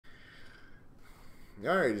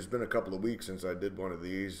Alright, it's been a couple of weeks since I did one of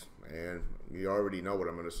these, and you already know what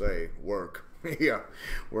I'm going to say. Work. Yeah,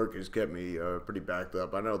 work has kept me pretty backed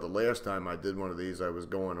up. I know the last time I did one of these, I was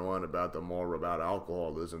going on about the more about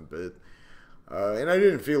alcoholism bit, and I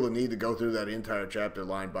didn't feel the need to go through that entire chapter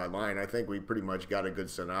line by line. I think we pretty much got a good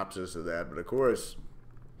synopsis of that, but of course,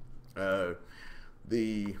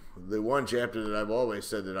 the one chapter that I've always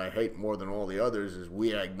said that I hate more than all the others is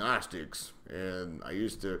We Agnostics. And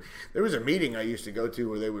there was a meeting I used to go to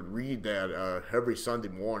where they would read that every Sunday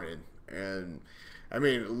morning. And I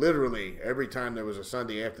mean, literally every time there was a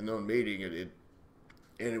Sunday afternoon meeting, and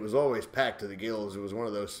it was always packed to the gills. It was one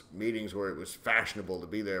of those meetings where it was fashionable to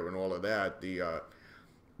be there and all of that. The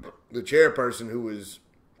chairperson, who was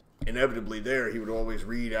inevitably there, he would always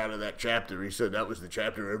read out of that chapter. He said that was the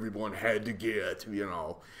chapter everyone had to get,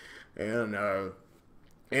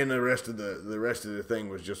 and the rest of the thing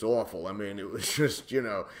was just awful. I mean, it was just,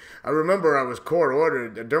 I remember I was court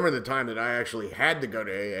ordered during the time that I actually had to go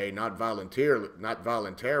to AA, not voluntarily,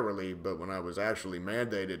 but when I was actually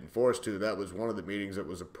mandated and forced to. That was one of the meetings that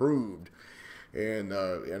was approved. And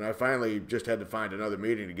I finally just had to find another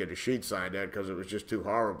meeting to get a sheet signed at because it was just too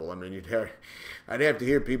horrible. I mean, I'd have to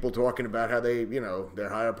hear people talking about how they, their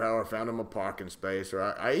higher power found them a parking space.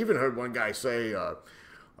 Or I even heard one guy say that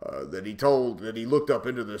he looked up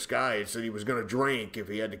into the sky and said he was going to drink if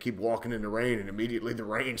he had to keep walking in the rain, and immediately the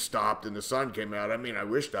rain stopped and the sun came out. I mean, I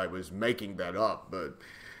wished I was making that up, but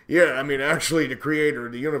yeah, I mean, actually, the creator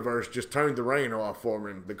of the universe just turned the rain off for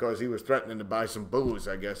him because he was threatening to buy some booze,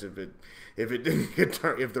 I guess, if the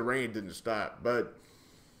rain didn't stop. But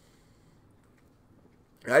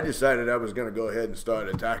I decided I was going to go ahead and start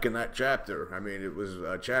attacking that chapter. I mean, it was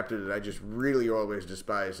a chapter that I just really always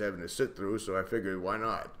despised having to sit through, so I figured, why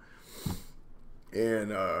not? And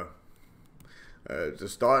to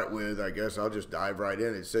start with, I guess I'll just dive right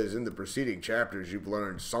in. It says, in the preceding chapters, you've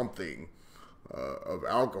learned something of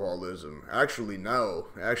alcoholism. Actually, no.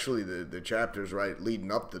 Actually, the chapters right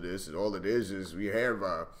leading up to this, all it is we have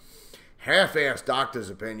a half-assed doctor's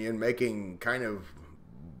opinion making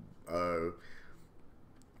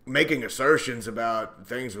making assertions about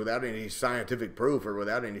things without any scientific proof or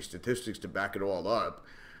without any statistics to back it all up.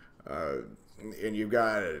 And you've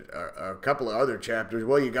got a couple of other chapters.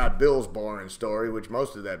 Well, you got Bill's boring story, which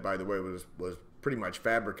most of that, by the way, was pretty much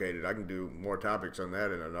fabricated. I can do more topics on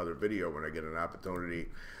that in another video when I get an opportunity.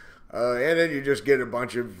 And then you just get a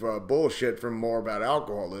bunch of bullshit from more about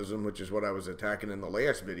alcoholism, which is what I was attacking in the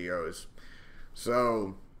last videos.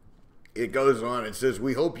 So it goes on. It says,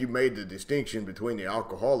 we hope you made the distinction between the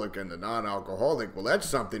alcoholic and the non-alcoholic. Well, that's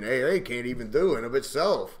something AA can't even do in of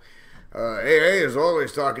itself. AA is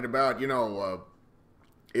always talking about,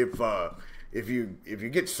 if you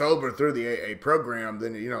get sober through the AA program,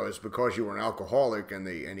 then it's because you were an alcoholic, and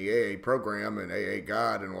the AA program and AA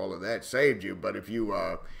God and all of that saved you. But if you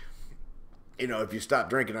if you stop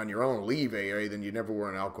drinking on your own, leave AA, then you never were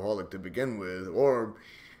an alcoholic to begin with. Or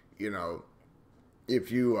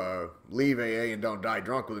if you leave AA and don't die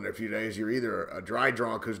drunk within a few days, you're either a dry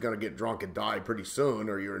drunk who's going to get drunk and die pretty soon,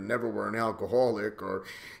 or you never were an alcoholic, or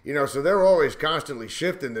so they're always constantly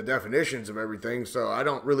shifting the definitions of everything. So I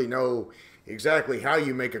don't really know exactly how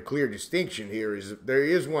you make a clear distinction here. There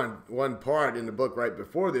is one part in the book right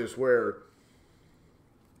before this where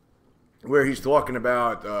he's talking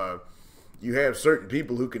about you have certain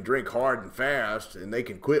people who can drink hard and fast, and they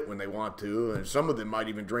can quit when they want to, and some of them might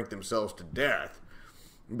even drink themselves to death.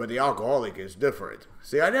 But the alcoholic is different.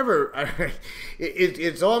 See,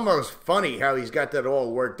 it's almost funny how he's got that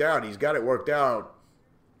all worked out. He's got it worked out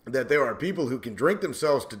that there are people who can drink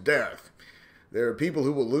themselves to death. There are people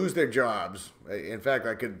who will lose their jobs. In fact,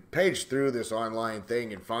 I could page through this online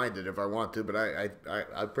thing and find it if I want to, but I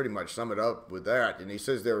pretty much sum it up with that. And he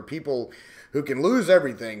says there are people who can lose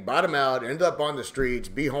everything, bottom out, end up on the streets,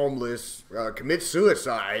 be homeless, commit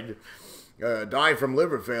suicide, die from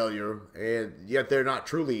liver failure, and yet they're not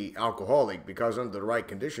truly alcoholic because under the right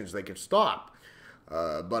conditions they can stop.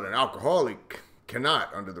 But an alcoholic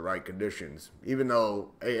cannot under the right conditions, even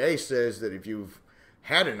though AA says that if you've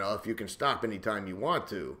had enough, you can stop anytime you want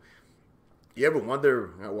to. You ever wonder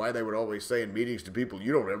why they would always say in meetings to people,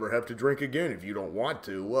 you don't ever have to drink again if you don't want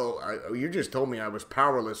to? Well, you just told me I was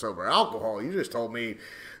powerless over alcohol. You just told me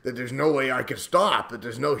that there's no way I can stop, that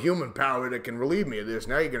there's no human power that can relieve me of this.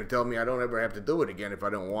 Now you're going to tell me I don't ever have to do it again if I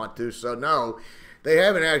don't want to. So no, they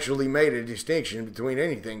haven't actually made a distinction between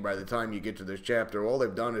anything by the time you get to this chapter. All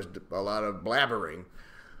they've done is a lot of blabbering.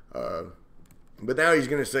 But now he's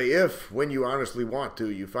going to say, if, when you honestly want to,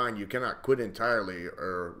 you find you cannot quit entirely,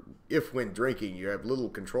 or if, when drinking, you have little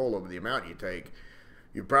control over the amount you take,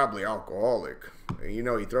 you're probably alcoholic. And, you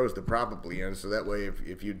know, he throws the probably in, so that way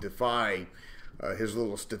if you defy his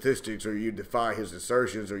little statistics, or you defy his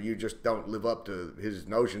assertions, or you just don't live up to his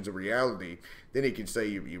notions of reality, then he can say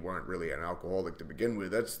you weren't really an alcoholic to begin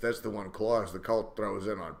with. That's the one clause the cult throws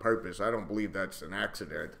in on purpose. I don't believe that's an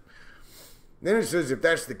accident. Then it says, if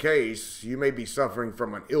that's the case, you may be suffering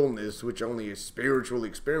from an illness which only a spiritual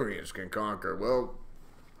experience can conquer. Well,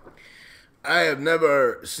 I have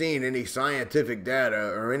never seen any scientific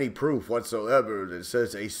data or any proof whatsoever that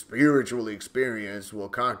says a spiritual experience will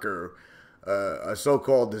conquer a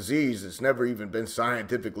so-called disease that's never even been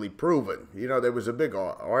scientifically proven. You know, there was a big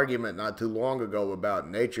argument not too long ago about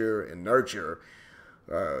nature and nurture,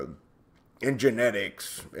 in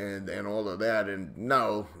genetics and all of that. And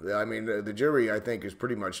no, I mean, the jury, I think, is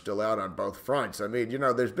pretty much still out on both fronts. I mean, you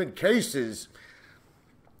know, there's been cases.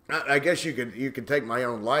 I guess you could take my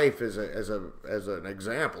own life as an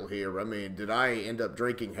example here. I mean, did I end up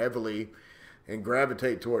drinking heavily and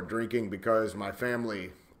gravitate toward drinking because my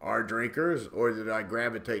family are drinkers, or did I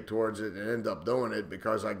gravitate towards it and end up doing it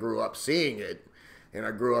because I grew up seeing it and I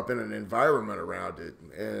grew up in an environment around it?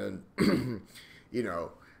 And you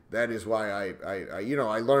know, that is why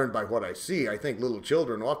I learn by what I see. I think little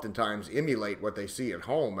children oftentimes emulate what they see at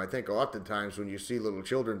home. I think oftentimes when you see little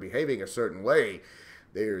children behaving a certain way,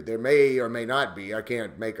 there may or may not be, I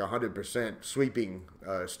can't make a 100% sweeping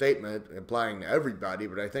statement applying to everybody,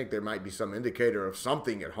 but I think there might be some indicator of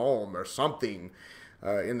something at home or something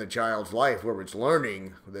in the child's life where it's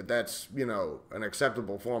learning that that's, you know, an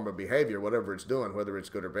acceptable form of behavior, whatever it's doing, whether it's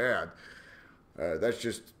good or bad. That's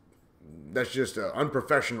just an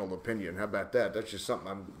unprofessional opinion. How about that? That's just something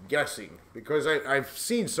I'm guessing, because I've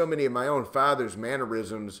seen so many of my own father's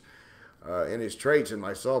mannerisms and his traits in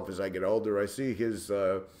myself as I get older. I see his,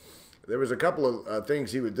 there was a couple of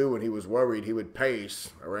things he would do when he was worried. He would pace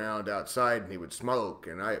around outside and he would smoke,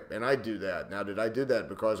 and I do that. Now, did I do that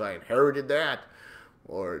because I inherited that?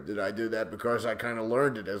 Or did I do that because I kind of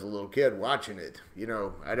learned it as a little kid watching it? You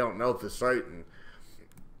know, I don't know for certain.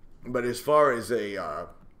 But as far as an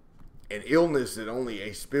illness that only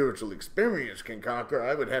a spiritual experience can conquer,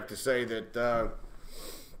 I would have to say that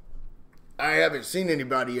I haven't seen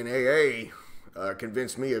anybody in AA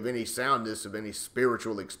convince me of any soundness of any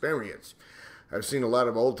spiritual experience. I've seen a lot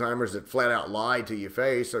of old-timers that flat out lie to your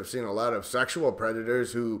face. I've seen a lot of sexual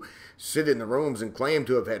predators who sit in the rooms and claim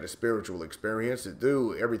to have had a spiritual experience that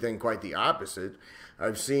do everything quite the opposite.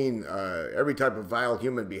 I've seen every type of vile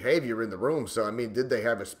human behavior in the room. So, I mean, did they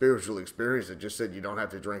have a spiritual experience that just said you don't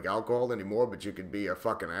have to drink alcohol anymore, but you can be a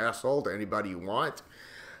fucking asshole to anybody you want?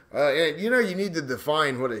 And, you know, you need to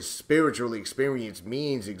define what a spiritual experience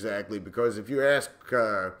means exactly, because if you ask,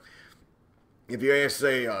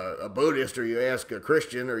 say, a Buddhist, or you ask a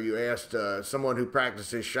Christian, or you ask someone who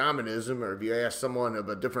practices shamanism, or if you ask someone of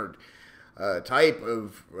a different type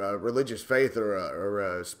of religious faith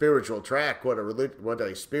or a spiritual track what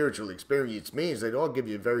a spiritual experience means, they'd all give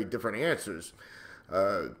you very different answers.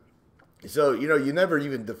 So, you know, you never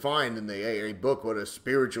even defined in the AA book what a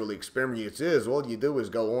spiritual experience is. All you do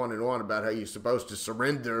is go on and on about how you're supposed to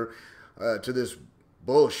surrender to this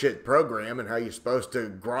bullshit program, and how you're supposed to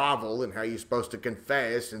grovel, and how you're supposed to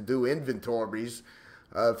confess and do inventories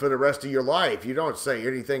for the rest of your life. You don't say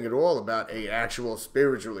anything at all about a actual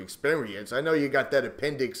spiritual experience. I know you got that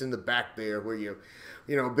appendix in the back there where you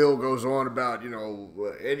know, Bill goes on about, you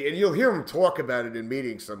know, and you'll hear him talk about it in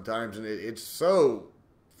meetings sometimes, and it's so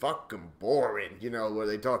fucking boring, you know, where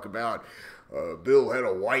they talk about Bill had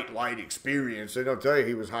a white light experience. They don't tell you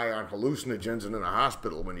he was high on hallucinogens and in a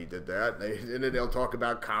hospital when he did that. And then they'll talk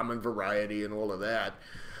about common variety and all of that.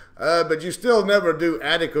 But you still never do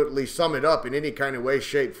adequately sum it up in any kind of way,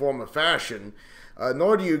 shape, form, or fashion.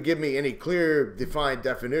 Nor do you give me any clear, defined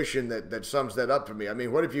definition that sums that up for me. I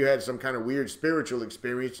mean, what if you had some kind of weird spiritual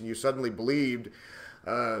experience and you suddenly believed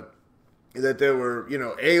that there were, you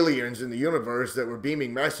know, aliens in the universe that were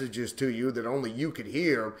beaming messages to you that only you could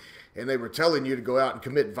hear, and they were telling you to go out and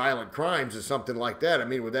commit violent crimes or something like that? I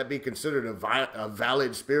mean, would that be considered a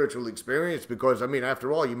valid spiritual experience? Because, I mean,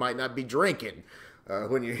 after all, you might not be drinking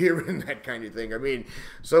when you're hearing that kind of thing. I mean,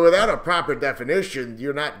 so without a proper definition,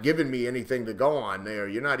 you're not giving me anything to go on there.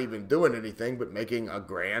 You're not even doing anything but making a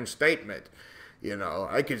grand statement. You know,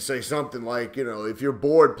 I could say something like, you know, if you're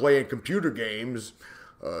bored playing computer games,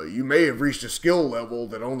 you may have reached a skill level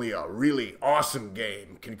that only a really awesome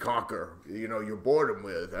game can conquer, you know, your boredom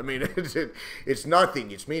with. I mean, it's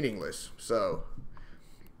nothing. It's meaningless. So,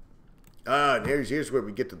 and here's where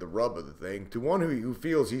we get to the rub of the thing. To one who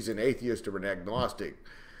feels he's an atheist or an agnostic,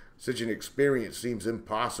 such an experience seems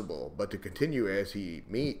impossible. But to continue as he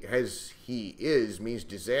is means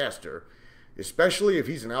disaster. especially if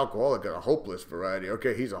he's an alcoholic of a hopeless variety.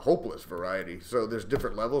 Okay, he's a hopeless variety, so there's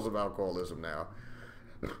different levels of alcoholism now.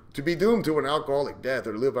 To be doomed to an alcoholic death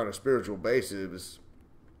or live on a spiritual basis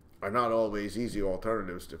are not always easy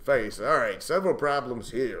alternatives to face. All right, several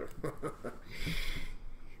problems here.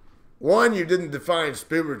 One, you didn't define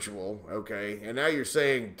spiritual, okay, and now you're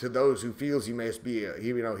saying to those who feels he must be,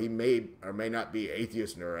 he may or may not be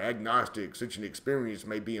atheist or agnostic, such an experience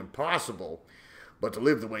may be impossible, but to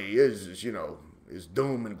live the way he is, is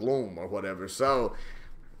doom and gloom or whatever. So,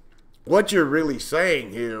 what you're really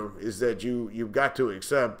saying here is that you've got to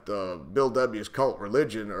accept Bill W.'s cult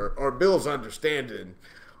religion or Bill's understanding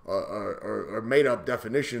or made up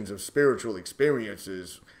definitions of spiritual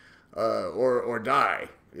experiences or die.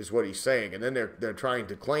 Is what he's saying, and then they're trying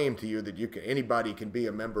to claim to you that anybody can be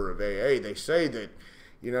a member of AA. They say that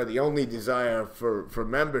the only desire for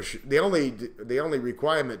membership, the only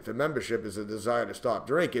requirement for membership is a desire to stop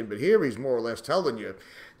drinking. But here he's more or less telling you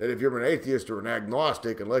that if you're an atheist or an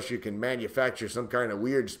agnostic, unless you can manufacture some kind of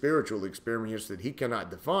weird spiritual experience that he cannot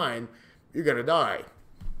define, you're going to die.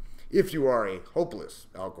 If you are a hopeless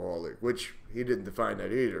alcoholic, which he didn't define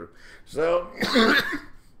that either. So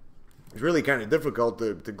it's really kind of difficult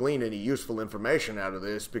to glean any useful information out of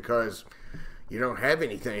this because you don't have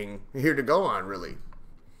anything here to go on, really.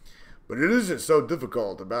 But it isn't so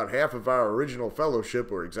difficult. About half of our original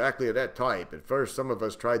fellowship were exactly of that type. At first, some of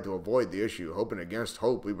us tried to avoid the issue, hoping against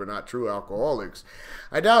hope we were not true alcoholics.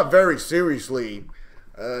 I doubt very seriously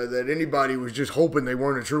that anybody was just hoping they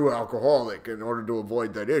weren't a true alcoholic in order to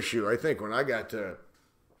avoid that issue. I think when I got to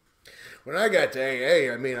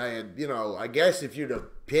AA, I mean, I had, I guess if you'd have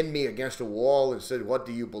pinned me against a wall and said, what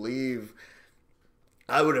do you believe?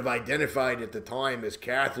 I would have identified at the time as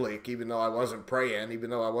Catholic, even though I wasn't praying, even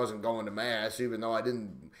though I wasn't going to Mass, even though I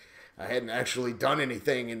hadn't actually done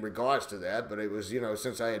anything in regards to that. But it was,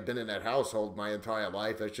 since I had been in that household my entire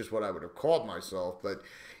life, that's just what I would have called myself. But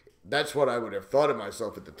that's what I would have thought of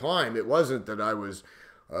myself at the time. It wasn't that I was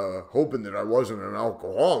hoping that I wasn't an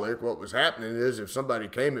alcoholic. What was happening is if somebody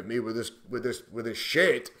came at me with this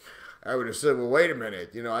shit, I would have said, well, wait a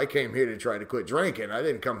minute. I came here to try to quit drinking. I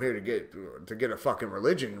didn't come here to get a fucking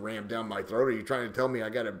religion rammed down my throat. Are you trying to tell me I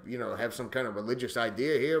got to, have some kind of religious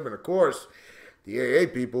idea here? But of course, the AA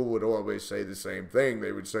people would always say the same thing.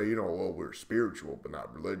 They would say, well, we're spiritual, but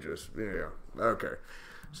not religious. Yeah. Okay.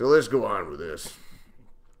 So let's go on with this.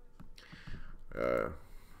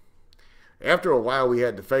 After a while, we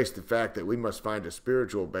had to face the fact that we must find a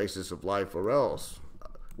spiritual basis of life or else.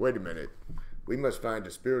 Wait a minute. We must find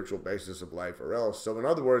a spiritual basis of life or else. So in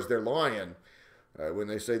other words, they're lying when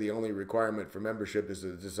they say the only requirement for membership is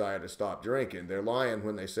the desire to stop drinking. They're lying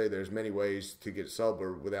when they say there's many ways to get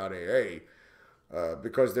sober without AA.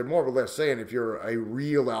 Because they're more or less saying if you're a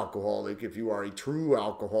real alcoholic, if you are a true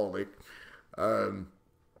alcoholic,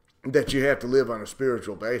 that you have to live on a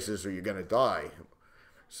spiritual basis or you're going to die.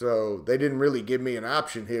 So they didn't really give me an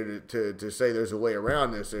option here to say there's a way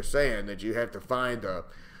around this. They're saying that you have to find a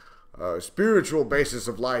spiritual basis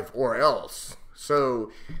of life or else. So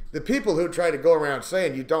the people who try to go around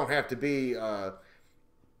saying you don't have to be a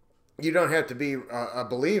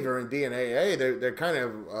believer in being AA, they're kind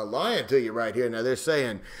of lying to you right here. Now they're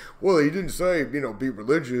saying, well, he didn't say, be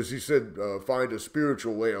religious. He said find a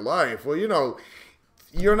spiritual way of life. Well,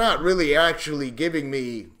 you're not really actually giving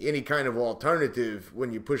me any kind of alternative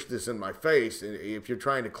when you push this in my face. If you're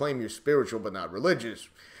trying to claim you're spiritual but not religious.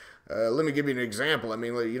 Let me give you an example. I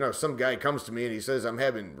mean, some guy comes to me and he says, I'm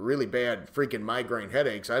having really bad freaking migraine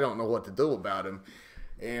headaches. I don't know what to do about them.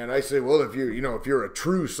 And I say, well, if you're a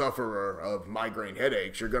true sufferer of migraine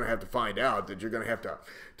headaches, you're going to have to find out that you're going to have to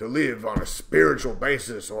live on a spiritual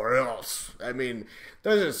basis or else. I mean,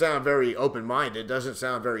 doesn't sound very open-minded, doesn't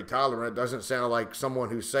sound very tolerant, doesn't sound like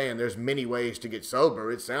someone who's saying there's many ways to get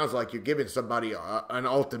sober. It sounds like you're giving somebody an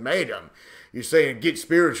ultimatum. You're saying get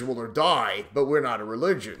spiritual or die, but we're not a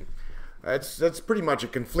religion. That's pretty much a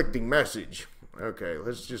conflicting message. Okay,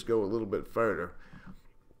 let's just go a little bit further.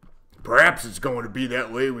 Perhaps it's going to be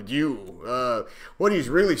that way with you. What he's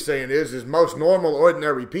really saying is most normal,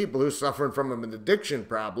 ordinary people who's suffering from an addiction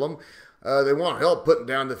problem, they want help putting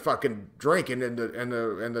down the fucking drinking and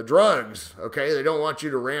the drugs. Okay, they don't want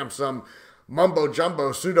you to ram some mumbo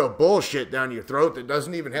jumbo pseudo bullshit down your throat that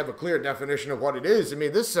doesn't even have a clear definition of what it is. I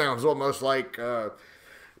mean, this sounds almost like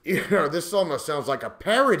this almost sounds like a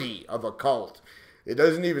parody of a cult. It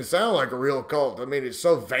doesn't even sound like a real cult. I mean, it's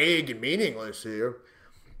so vague and meaningless here.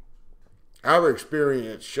 Our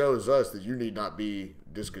experience shows us that you need not be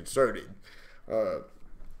disconcerted. No,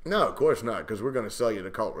 of course not, because we're going to sell you the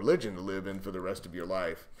cult religion to live in for the rest of your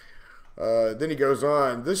life. Then he goes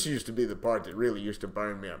on. This used to be the part that really used to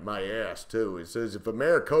burn me up my ass, too. It says, if a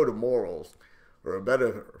mere code of morals or a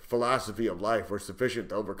better philosophy of life were sufficient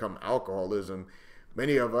to overcome alcoholism,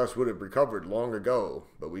 many of us would have recovered long ago.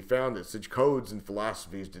 But we found that such codes and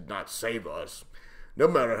philosophies did not save us, no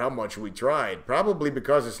matter how much we tried, probably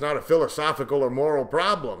because it's not a philosophical or moral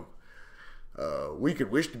problem. We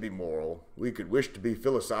could wish to be moral. We could wish to be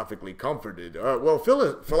philosophically comforted.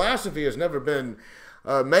 Philosophy has never been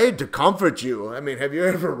made to comfort you. I mean, have you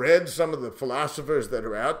ever read some of the philosophers that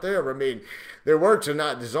are out there? I mean, their works are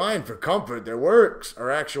not designed for comfort. Their works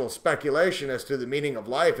are actual speculation as to the meaning of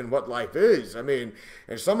life and what life is. I mean,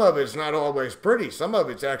 and some of it's not always pretty. Some of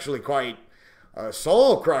it's actually quite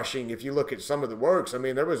soul-crushing if you look at some of the works. I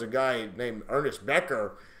mean, there was a guy named Ernest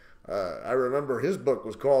Becker. I remember his book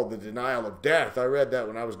was called The Denial of Death. I read that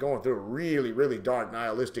when I was going through a really, really dark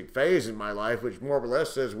nihilistic phase in my life, which more or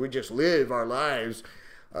less says we just live our lives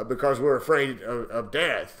because we're afraid of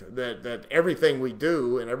death, that everything we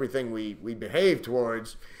do and everything we behave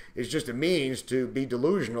towards is just a means to be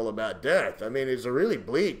delusional about death. I mean, it's a really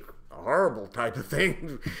bleak, horrible type of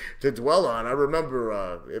thing to dwell on. I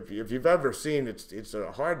remember, if you've ever seen, it's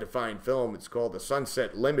a hard-to-find film. It's called The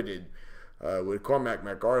Sunset Limited, with Cormac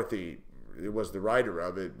McCarthy. It was the writer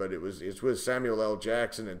of it, but it's with Samuel L.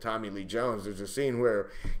 Jackson and Tommy Lee Jones. There's a scene where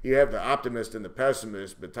you have the optimist and the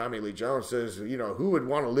pessimist, but Tommy Lee Jones says, you know, who would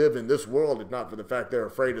want to live in this world if not for the fact they're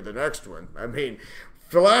afraid of the next one? I mean,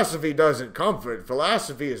 philosophy doesn't comfort.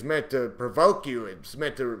 Philosophy is meant to provoke you. It's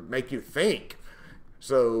meant to make you think.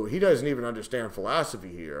 So he doesn't even understand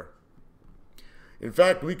philosophy here. In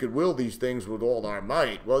fact, we could will these things with all our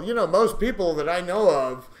might. Well, you know, most people that I know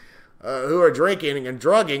of who are drinking and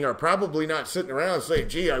drugging are probably not sitting around saying,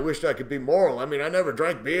 gee, I wish I could be moral. I mean, I never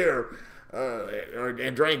drank beer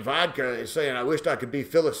and drank vodka saying, I wished I could be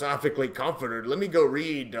philosophically comforted. Let me go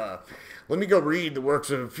read the works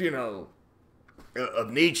of, you know, of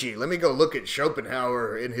Nietzsche. Let me go look at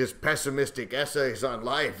Schopenhauer in his pessimistic essays on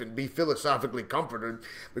life and be philosophically comforted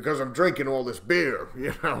because I'm drinking all this beer,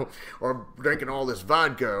 you know, or drinking all this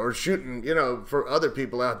vodka, or shooting, you know, for other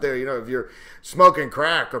people out there, you know, if you're smoking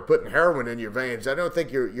crack or putting heroin in your veins, I don't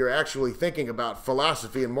think you're actually thinking about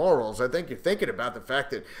philosophy and morals. I think you're thinking about the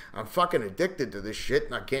fact that I'm fucking addicted to this shit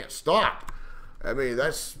and I can't stop. I mean,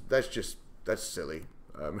 that's silly.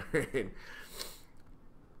 I mean,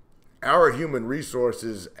 our human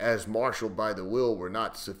resources, as marshaled by the will, were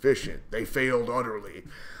not sufficient. They failed utterly.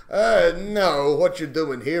 No, what you're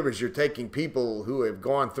doing here is you're taking people who have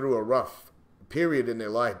gone through a rough period in their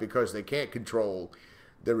life because they can't control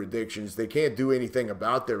their addictions. They can't do anything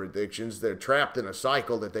about their addictions. They're trapped in a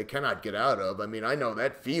cycle that they cannot get out of. I mean, I know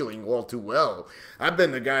that feeling all too well. I've been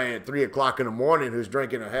the guy at 3 o'clock in the morning who's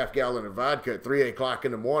drinking a half gallon of vodka at 3 o'clock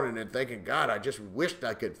in the morning and thinking, God, I just wished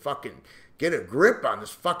I could fucking get a grip on this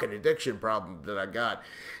fucking addiction problem that I got.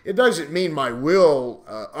 It doesn't mean my will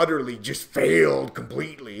utterly just failed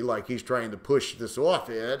completely like he's trying to push this off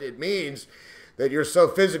it. It means that you're so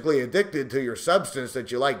physically addicted to your substance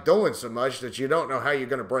that you like doing so much that you don't know how you're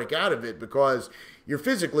going to break out of it because you're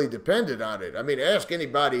physically dependent on it. I mean, ask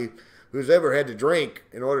anybody who's ever had to drink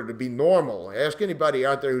in order to be normal. Ask anybody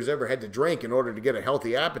out there who's ever had to drink in order to get a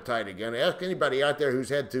healthy appetite again. Ask anybody out there who's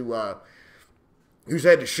had to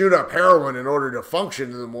shoot up heroin in order to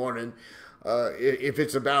function in the morning. If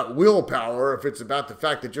it's about willpower, if it's about the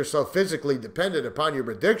fact that you're so physically dependent upon your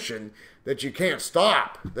addiction that you can't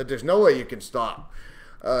stop, that there's no way you can stop.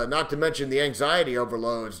 Not to mention the anxiety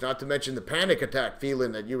overloads, not to mention the panic attack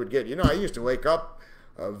feeling that you would get. You know, I used to wake up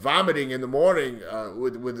vomiting in the morning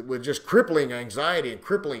with just crippling anxiety and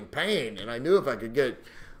crippling pain, and I knew if I could get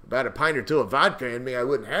about a pint or two of vodka in me, I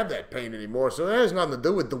wouldn't have that pain anymore. So it has nothing to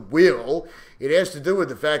do with the will. It has to do with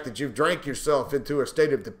the fact that you've drank yourself into a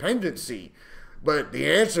state of dependency. But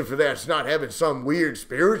the answer for that is not having some weird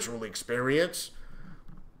spiritual experience.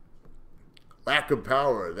 Lack of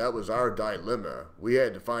power, that was our dilemma. We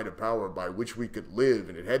had to find a power by which we could live,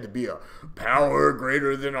 and it had to be a power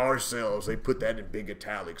greater than ourselves. They put that in big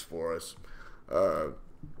italics for us.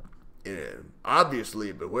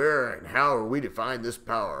 Obviously, but where and how are we to find this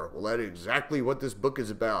power? Well, that is exactly what this book is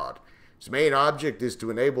about. Its main object is to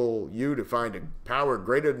enable you to find a power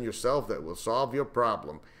greater than yourself that will solve your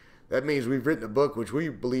problem. That means we've written a book which we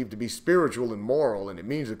believe to be spiritual and moral, and it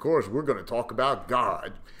means, of course, we're going to talk about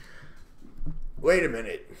God. Wait a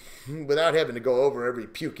minute. Without having to go over every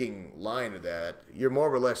puking line of that, you're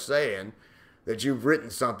more or less saying that you've written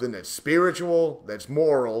something that's spiritual, that's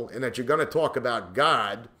moral, and that you're going to talk about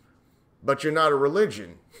God, but you're not a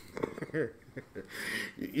religion.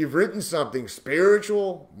 You've written something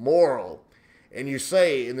spiritual, moral, and you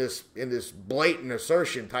say in this blatant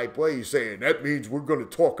assertion type way, you say, that means we're going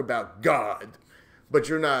to talk about God. But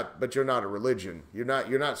you're not a religion. You're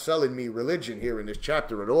not selling me religion here in this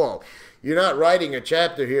chapter at all. You're not writing a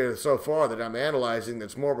chapter here so far that I'm analyzing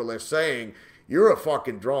that's more or less saying you're a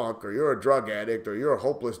fucking drunk, or you're a drug addict, or you're a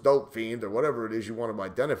hopeless dope fiend, or whatever it is you want to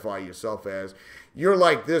identify yourself as. You're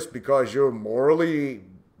like this because you're morally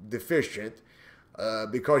deficient,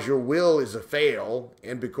 because your will is a fail,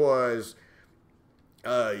 and because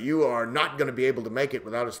you are not going to be able to make it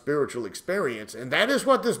without a spiritual experience. And that is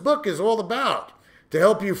what this book is all about, to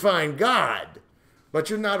help you find God. But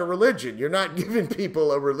you're not a religion. You're not giving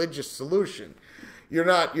people a religious solution. You're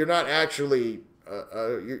not actually,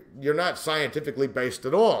 you're not scientifically based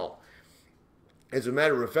at all. As a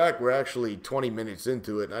matter of fact, we're actually 20 minutes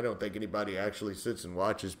into it, and I don't think anybody actually sits and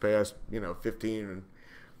watches past, 15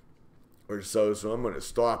 or so I'm going to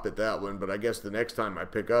stop at that one. But I guess the next time I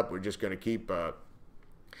pick up, we're just going to keep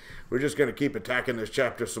attacking this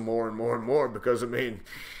chapter some more and more and more, because, I mean,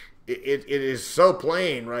 it is so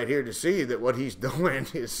plain right here to see that what he's doing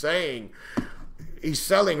is saying he's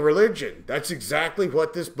selling religion. That's exactly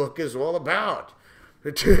what this book is all about,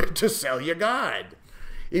 to sell you God.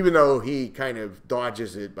 Even though he kind of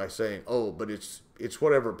dodges it by saying, oh, but it's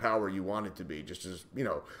whatever power you want it to be, just as,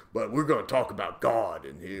 but we're going to talk about God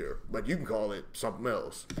in here. But you can call it something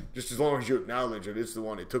else, just as long as you acknowledge that it's the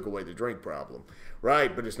one that took away the drink problem.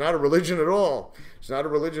 Right, but it's not a religion at all. It's not a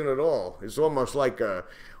religion at all. It's almost like a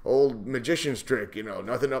old magician's trick,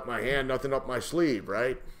 nothing up my hand, nothing up my sleeve,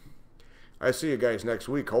 right? I see you guys next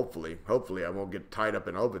week, hopefully. Hopefully I won't get tied up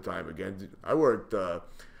in overtime again. I worked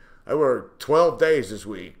 12 days this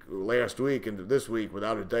week, last week and this week,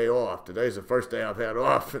 without a day off. Today's the first day I've had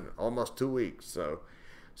off in almost 2 weeks. So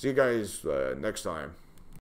see you guys next time.